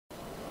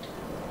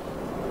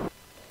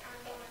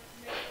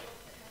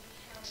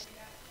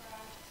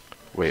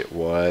Wait,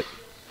 what?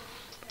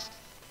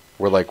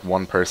 We're like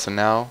one person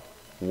now?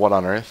 What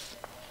on earth?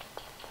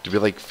 Did we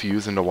like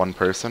fuse into one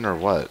person or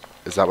what?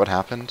 Is that what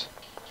happened?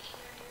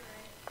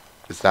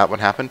 Is that what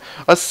happened?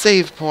 A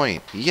save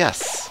point!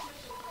 Yes!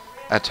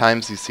 At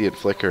times you see it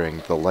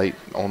flickering, the light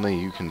only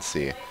you can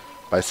see.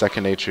 By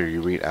second nature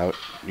you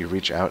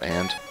reach out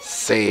and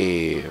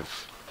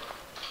save.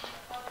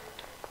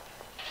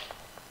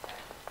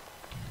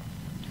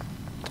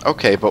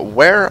 Okay, but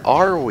where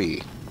are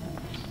we?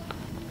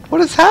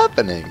 What is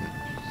happening?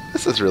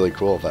 This is really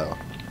cool though.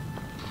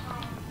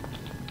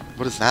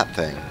 What is that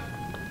thing?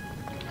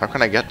 How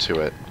can I get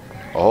to it?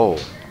 Oh.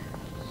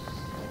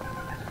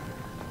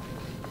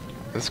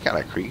 This is kind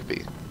of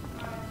creepy.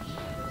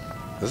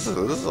 This is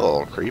a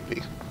little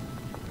creepy.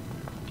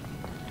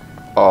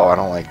 Oh, I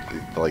don't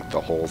like the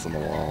holes in the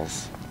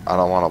walls. I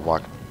don't want to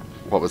walk.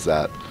 What was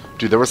that?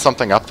 Dude, there was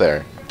something up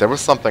there. There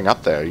was something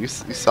up there. You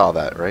saw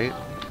that, right?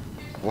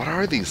 What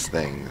are these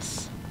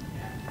things?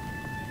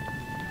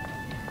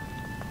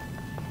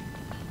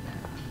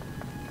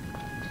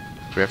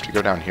 Do we have to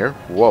go down here?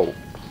 Whoa.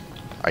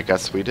 I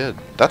guess we did.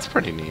 That's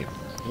pretty neat.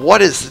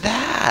 What is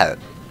that?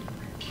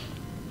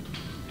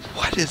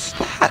 What is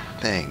that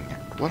thing?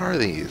 What are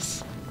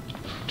these?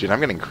 Dude, I'm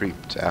getting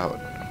creeped out.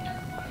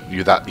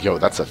 Yo,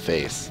 that's a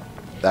face.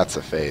 That's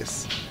a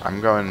face.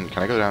 Can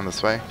I go down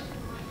this way?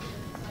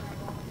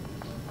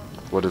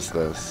 What is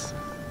this?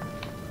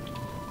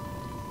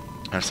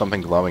 There's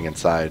something glowing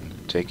inside.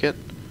 Take it?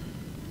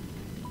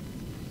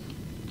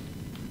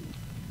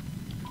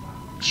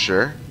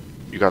 Sure.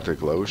 You got the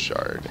glow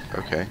shard.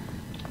 Okay.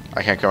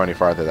 I can't go any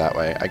farther that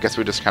way. I guess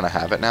we just kind of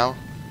have it now.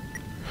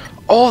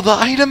 Oh, the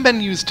item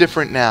menu's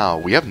different now.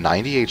 We have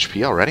 90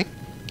 HP already?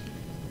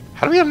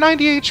 How do we have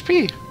 90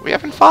 HP? We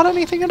haven't fought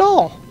anything at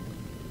all.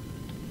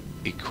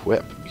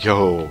 Equip.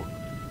 Yo.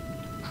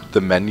 The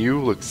menu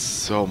looks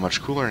so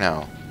much cooler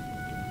now.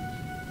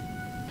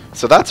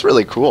 So that's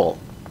really cool.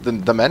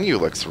 The menu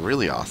looks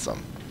really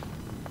awesome.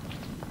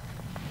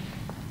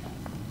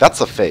 That's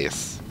a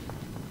face.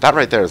 That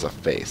right there is a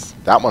face.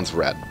 That one's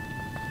red.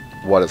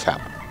 What has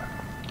happened?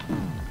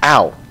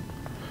 Ow.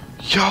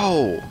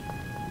 Yo.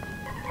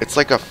 It's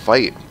like a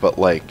fight, but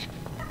like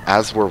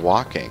as we're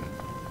walking.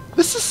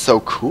 This is so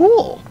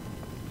cool.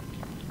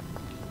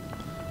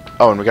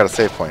 Oh, and we got a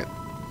save point.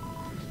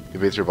 You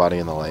bathe your body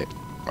in the light.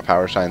 A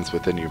power shines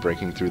within you,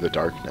 breaking through the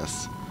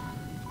darkness.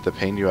 The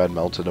pain you had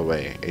melted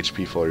away.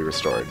 HP fully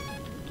restored.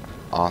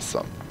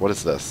 Awesome. What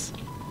is this?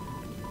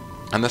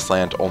 On this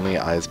land, only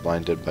eyes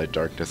blinded by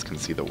darkness can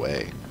see the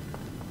way.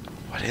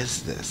 What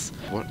is this?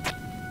 What?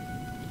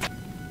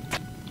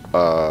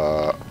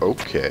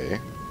 Okay.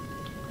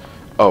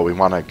 Oh, we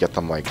want to get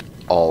them, like,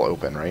 all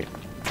open, right?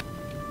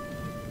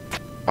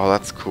 Oh,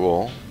 that's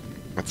cool.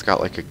 It's got,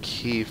 like, a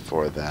key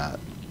for that.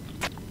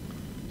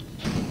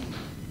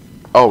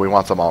 Oh, we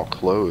want them all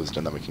closed,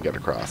 and then we can get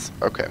across.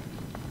 Okay.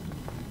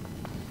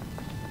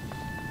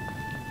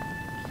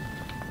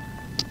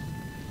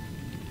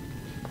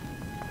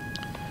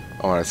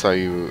 Oh, when I saw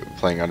you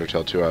playing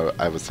Undertale 2,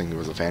 I was thinking it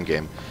was a fan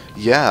game.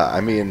 Yeah,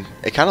 I mean,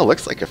 it kind of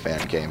looks like a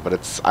fan game, but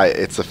it's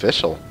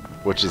official,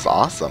 which is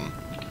awesome.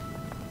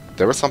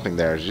 There was something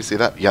there. Did you see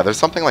that? Yeah, there's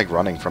something like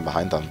running from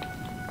behind them.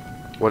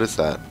 What is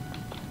that?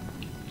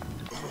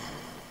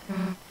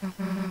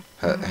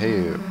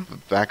 Hey,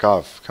 back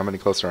off. Come any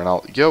closer and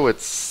I'll... Yo,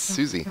 it's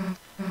Susie.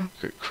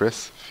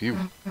 Chris, phew.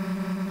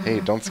 Hey,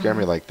 don't scare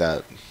me like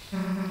that.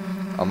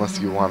 Unless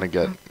you want to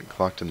get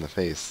clocked in the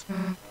face.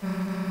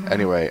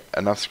 Anyway,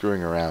 enough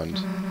screwing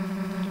around.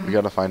 We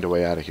gotta find a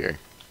way out of here.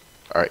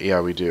 Alright, yeah,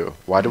 we do.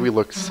 Why do we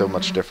look so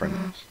much different?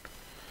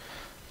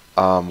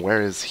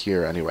 Where is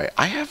here anyway?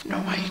 I have no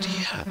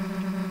idea.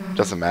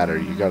 Doesn't matter.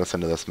 You got us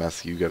into this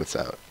mess. You get us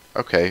out.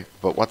 Okay,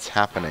 but what's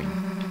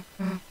happening?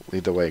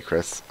 Lead the way,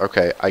 Chris.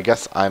 Okay, I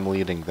guess I'm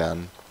leading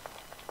then.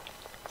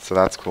 So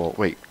that's cool.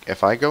 Wait,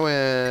 if I go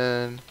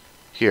in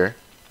here...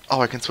 Oh,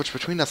 I can switch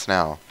between us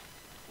now.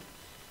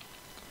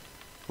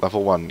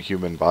 Level 1,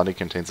 human body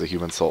contains a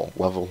human soul.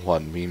 Level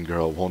 1, mean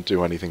girl, won't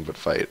do anything but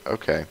fight.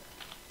 Okay.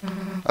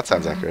 That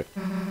sounds accurate.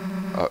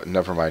 Oh,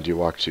 never mind, you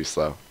walk too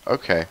slow.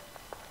 Okay.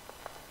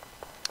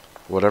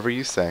 Whatever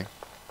you say.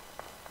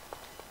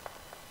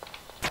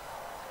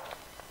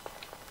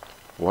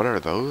 What are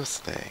those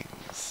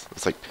things?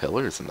 It's like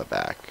pillars in the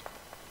back.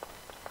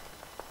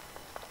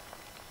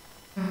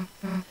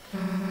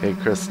 Hey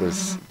Chris,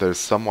 there's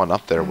someone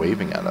up there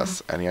waving at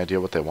us. Any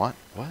idea what they want?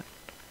 What?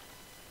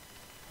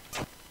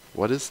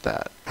 What is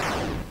that?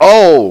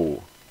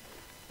 Oh!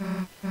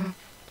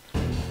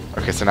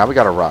 Okay, so now we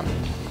gotta run.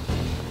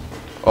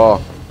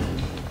 Oh.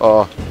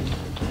 Oh.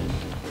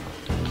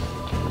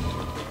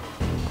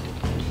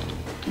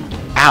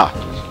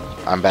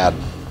 Ah! I'm bad.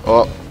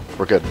 Oh,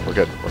 we're good. We're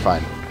good. We're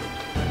fine.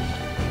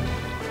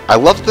 I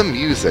love the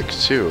music,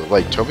 too.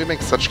 Like, Toby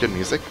makes such good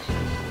music.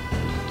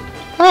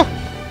 Huh.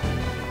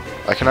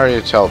 I can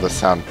already tell this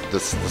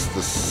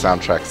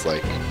soundtrack's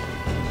like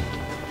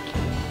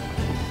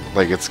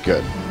it's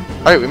good.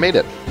 Alright, we made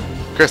it.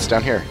 Chris,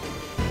 down here.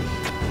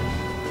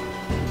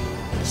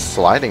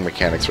 sliding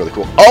mechanic's really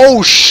cool.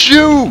 Oh,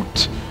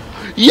 shoot!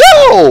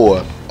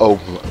 Yo!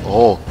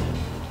 Oh.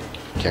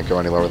 Can't go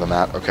any lower than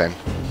that. Okay.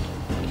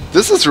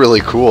 This is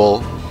really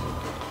cool.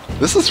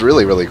 This is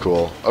really, really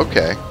cool.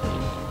 Okay.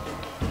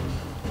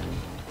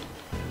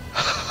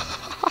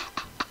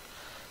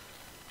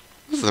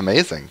 This is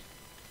amazing.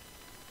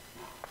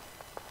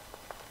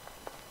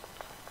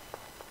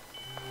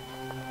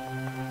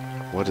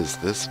 What is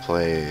this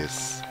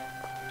place?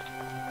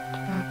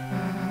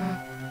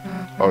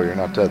 Oh, you're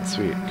not dead.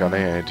 Sweet. Got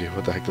any idea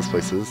what the heck this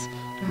place is?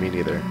 Me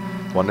neither.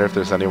 Wonder if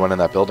there's anyone in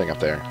that building up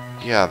there.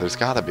 Yeah, there's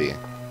gotta be.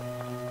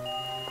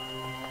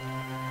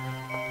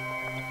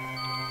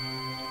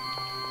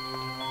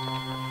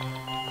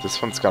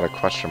 This one's got a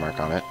question mark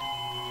on it.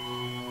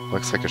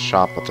 Looks like a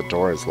shop, but the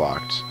door is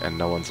locked, and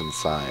no one's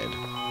inside.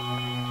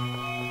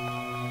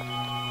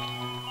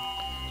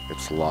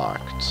 It's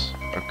locked.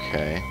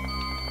 Okay.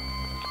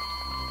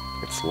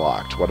 It's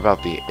locked. What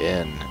about the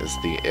inn? Is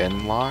the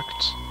inn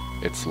locked?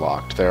 It's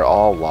locked. They're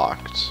all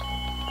locked.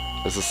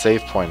 There's a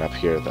save point up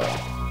here, though.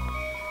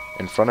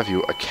 In front of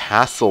you, a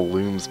castle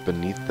looms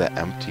beneath the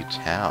empty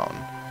town.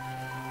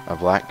 A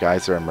black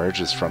geyser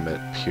emerges from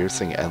it,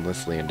 piercing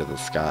endlessly into the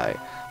sky.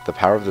 The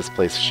power of this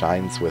place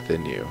shines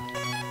within you.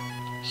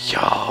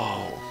 Yo!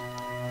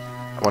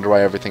 I wonder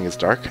why everything is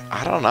dark?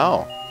 I don't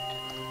know.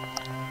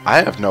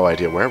 I have no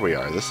idea where we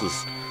are. This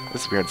is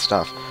weird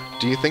stuff.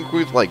 Do you think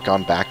we've, like,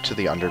 gone back to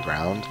the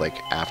underground,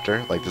 like,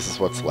 after? Like, this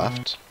is what's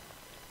left?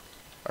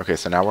 Okay,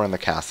 so now we're in the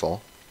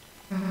castle.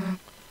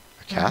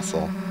 A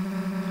castle?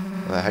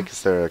 Why the heck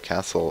is there a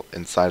castle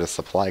inside a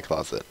supply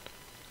closet?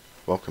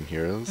 Welcome,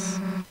 heroes.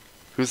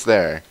 Who's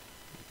there?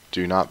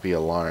 Do not be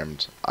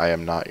alarmed. I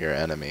am not your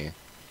enemy.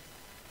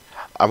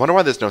 I wonder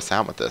why there's no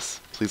sound with this.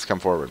 Please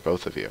come forward,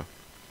 both of you.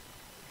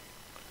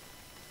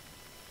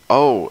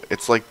 Oh,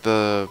 it's like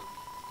the...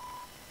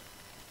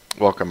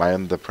 Welcome, I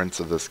am the prince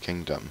of this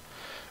kingdom.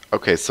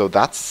 Okay, so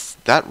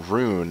that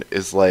rune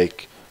is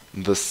like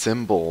the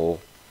symbol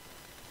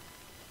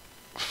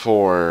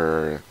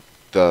for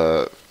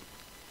the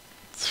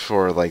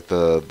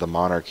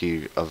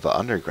monarchy of the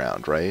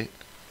underground, right?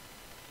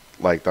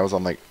 Like that was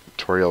on like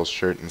Toriel's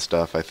shirt and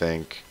stuff, I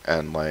think,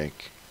 and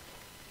like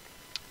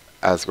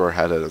Asgore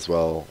had it as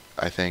well,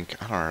 I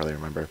think. I don't really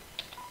remember.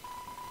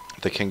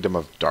 The Kingdom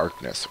of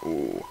Darkness.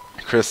 Ooh.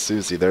 Chris,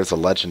 Susie, there's a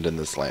legend in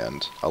this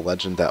land. A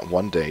legend that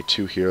one day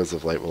 2 heroes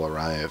of light will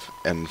arrive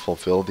and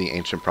fulfill the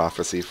ancient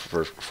prophecy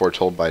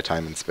foretold by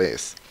time and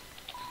space.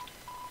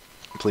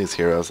 Please,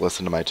 heroes,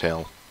 listen to my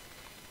tale.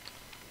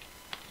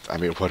 I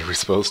mean, what are we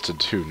supposed to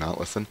do? Not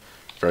listen?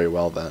 Very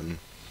well, then.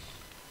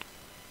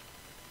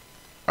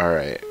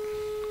 Alright.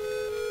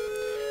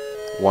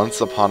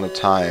 Once upon a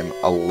time,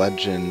 a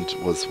legend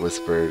was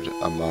whispered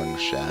among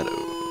shadows.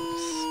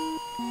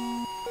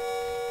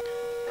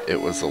 It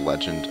was a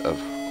legend of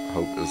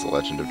hope. It was a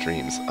legend of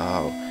dreams.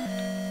 Oh.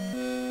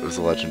 It was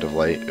a legend of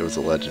light. It was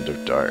a legend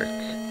of dark.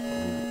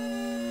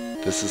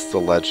 Ooh. This is the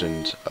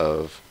legend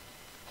of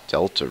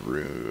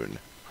DeltaRune.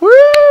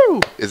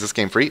 Woo! Is this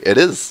game free? It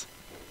is!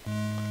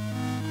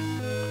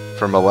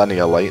 For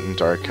millennia, light and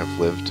dark have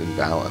lived in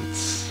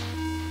balance,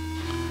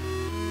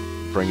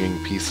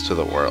 bringing peace to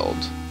the world.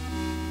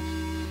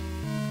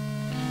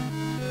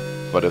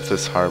 But if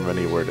this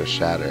harmony were to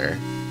shatter,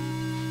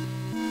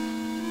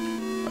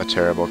 a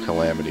terrible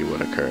calamity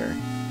would occur.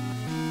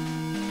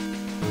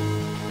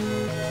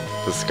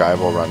 The sky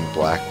will run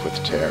black with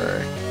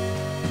terror,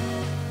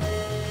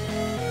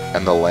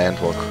 and the land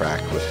will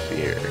crack with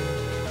fear.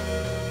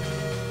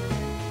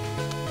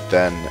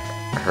 Then,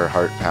 her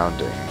heart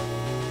pounding,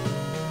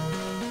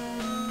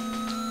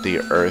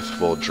 the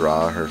earth will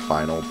draw her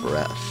final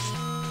breath.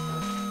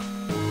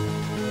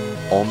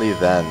 Only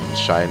then,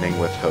 shining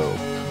with hope.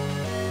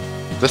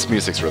 This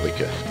music's really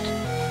good.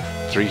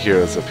 3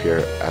 heroes appear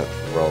at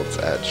the world's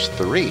edge.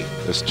 3?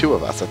 There's 2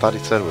 of us. I thought he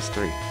said it was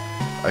 3.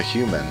 A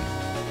human,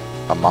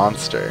 a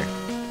monster,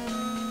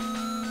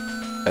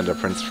 and a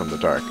prince from the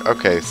dark.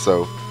 Okay,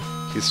 so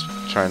he's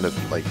trying to,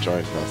 like,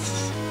 join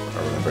us,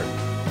 or whatever.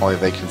 Only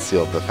they can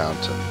seal the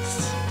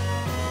fountains.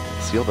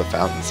 Seal the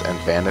fountains and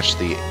banish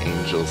the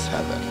angels'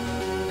 heaven.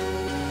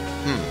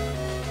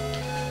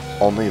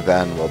 Only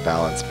then will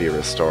balance be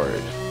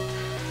restored,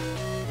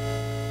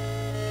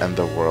 and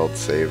the world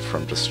saved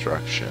from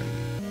destruction.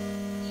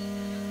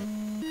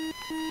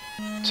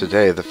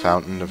 Today, the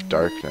fountain of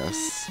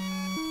darkness,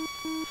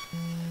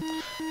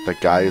 the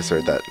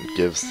geyser that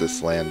gives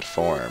this land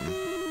form,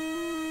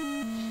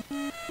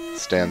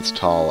 stands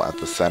tall at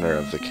the center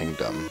of the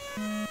kingdom.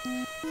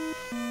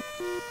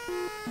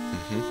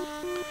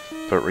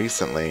 But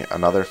recently,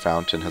 another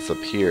fountain has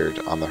appeared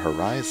on the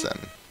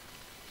horizon.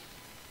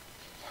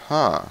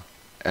 Huh.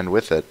 And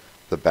with it,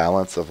 the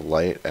balance of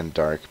light and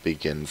dark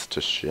begins to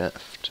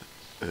shift.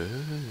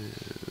 Ooh.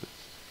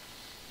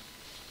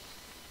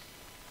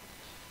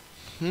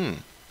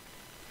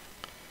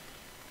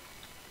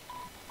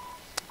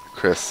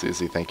 Chris,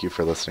 Susie, thank you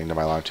for listening to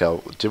my long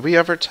tale. Did we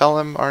ever tell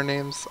him our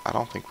names? I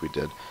don't think we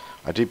did.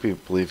 I deeply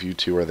believe you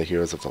two are the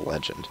heroes of the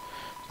legend,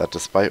 that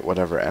despite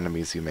whatever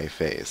enemies you may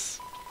face,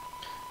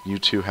 You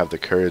two have the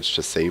courage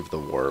to save the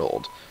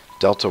world.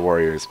 Delta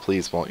warriors,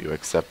 please won't you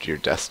accept your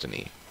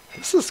destiny?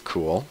 This is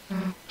cool.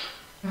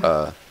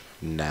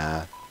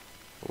 Nah.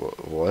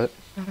 What?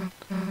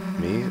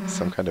 Me?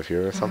 Some kind of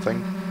hero or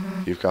something?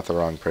 You've got the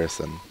wrong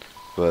person.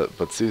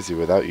 But Susie,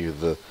 without you,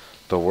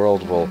 the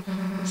world will...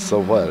 So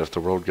what? If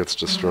the world gets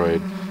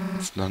destroyed,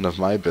 it's none of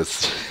my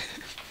business.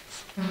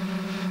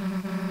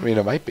 I mean,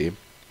 it might be.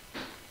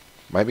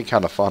 Might be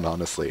kind of fun,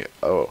 honestly.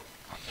 Oh.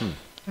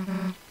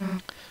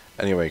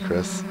 Anyway,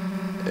 Chris,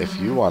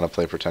 if you want to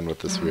play pretend with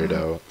this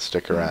weirdo,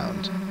 stick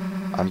around.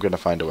 I'm gonna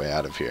find a way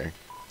out of here.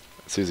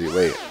 Susie,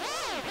 wait.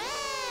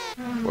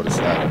 What is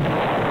that?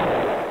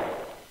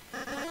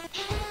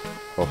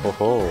 Ho ho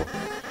ho.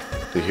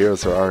 The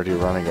heroes are already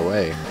running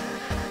away.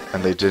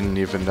 And they didn't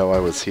even know I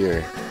was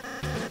here.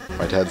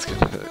 My dad's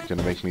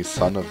gonna make me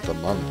son of the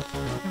month.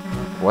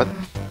 What?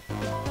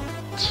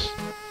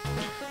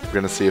 We're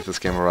gonna see if this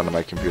game will run on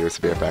my computer,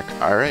 so be right back.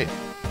 Alright.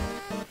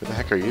 Who the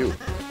heck are you?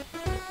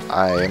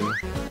 I'm...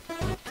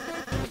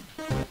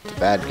 the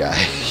bad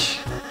guy.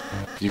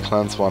 You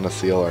clowns want to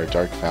seal our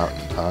dark fountain,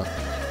 huh?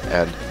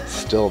 And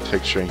still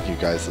picturing you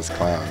guys as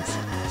clowns.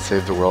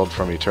 Save the world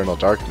from eternal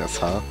darkness,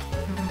 huh?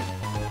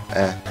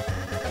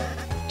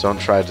 Don't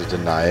try to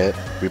deny it.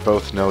 We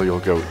both know you'll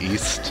go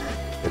east.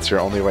 It's your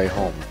only way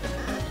home.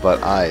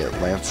 But I,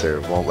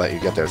 Lancer, won't let you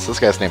get there. So this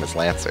guy's name is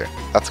Lancer.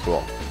 That's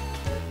cool.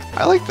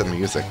 I like the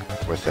music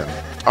with him.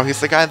 Oh, he's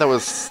the guy that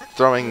was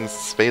throwing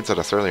spades at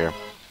us earlier.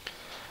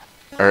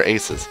 Or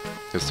aces.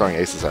 He was throwing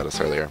aces at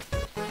us earlier.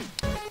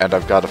 And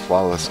I've got a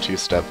flawless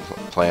two-step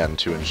plan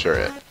to ensure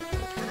it.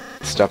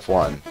 Step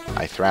 1,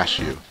 I thrash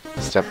you.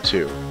 Step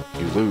 2,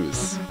 you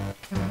lose.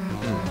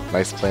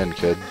 Nice plan,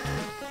 kid.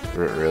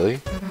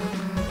 Really?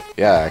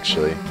 Yeah,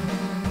 actually.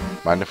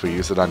 Mind if we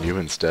use it on you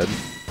instead?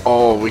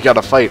 Oh, we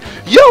gotta fight.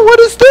 Yo, what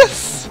is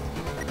this?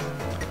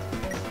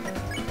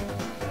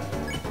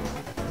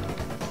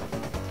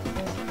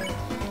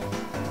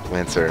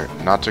 Lancer,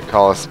 not to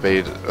call a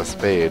spade,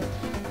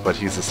 but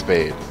he's a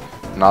spade.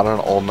 Not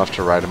old enough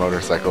to ride a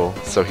motorcycle,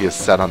 so he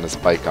set his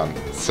bike on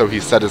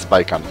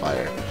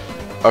fire.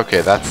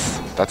 Okay,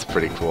 that's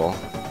pretty cool.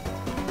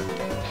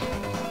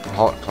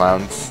 Halt,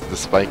 clowns. The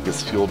spike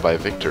is fueled by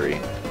victory.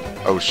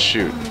 Oh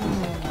shoot.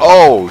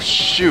 Oh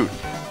shoot!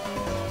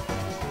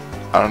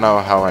 I don't know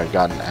how I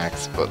got an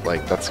axe, but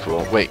like that's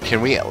cool. Wait,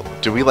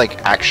 do we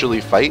like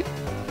actually fight?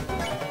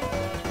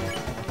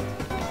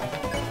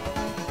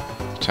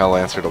 Tell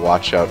Lancer to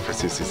watch out for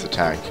Susie's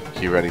attack.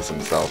 He readies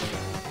himself.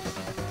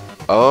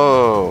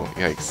 Oh,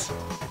 yikes.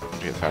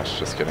 Get fast,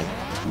 just kidding.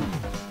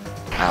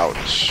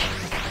 Ouch.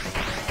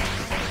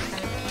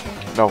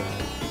 No.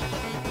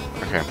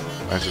 Okay,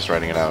 I was just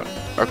writing it out.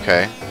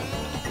 Okay.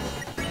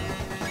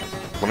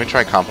 Let me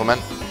try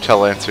compliment. Tell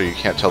Lancer you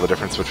can't tell the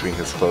difference between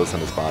his clothes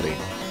and his body.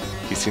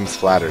 He seems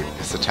flattered.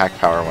 His attack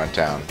power went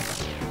down.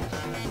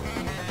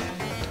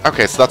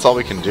 Okay, so that's all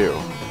we can do.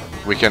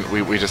 We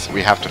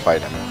have to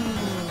fight him.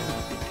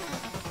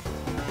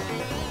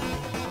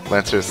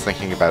 Lancer's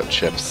thinking about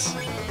chips.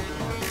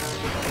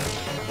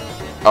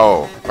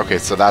 Oh, okay,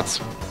 so that's...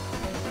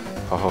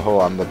 Ho ho ho,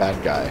 I'm the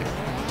bad guy.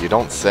 You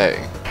don't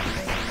say.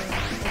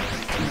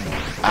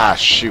 Ah,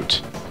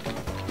 shoot.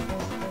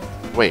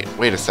 Wait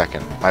a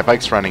second. My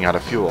bike's running out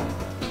of fuel.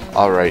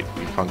 Alright,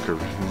 you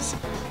punkaroos.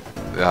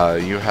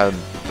 You had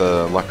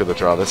the luck of the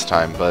draw this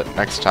time, but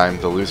next time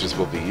the losers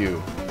will be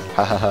you.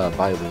 Hahaha,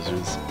 bye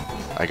losers.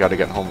 I gotta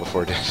get home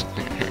before dinner.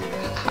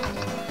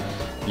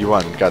 You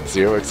won, got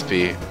 0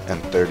 XP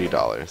and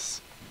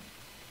 $30.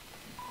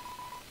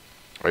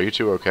 Are you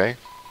two okay?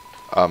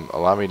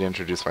 Allow me to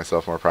introduce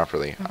myself more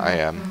properly. I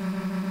am...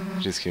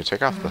 Jeez, can you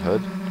take off the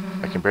hood?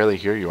 I can barely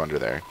hear you under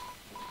there.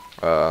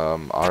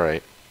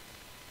 Alright.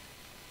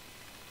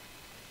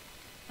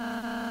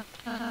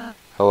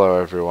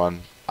 Hello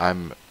everyone,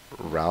 I'm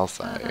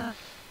Ralsei.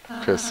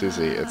 Chris,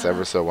 Susie, it's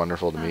ever so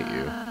wonderful to meet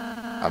you.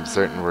 I'm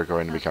certain we're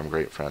going to become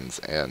great friends,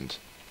 and...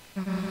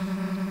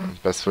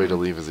 Best way to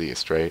leave is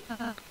east, right?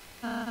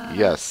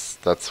 Yes,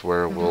 that's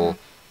where we'll...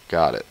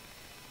 Got it.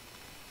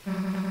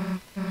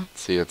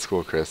 See you at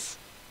school, Chris.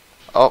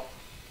 Oh!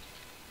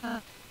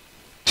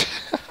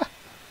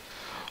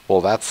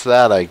 Well, that's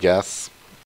that, I guess.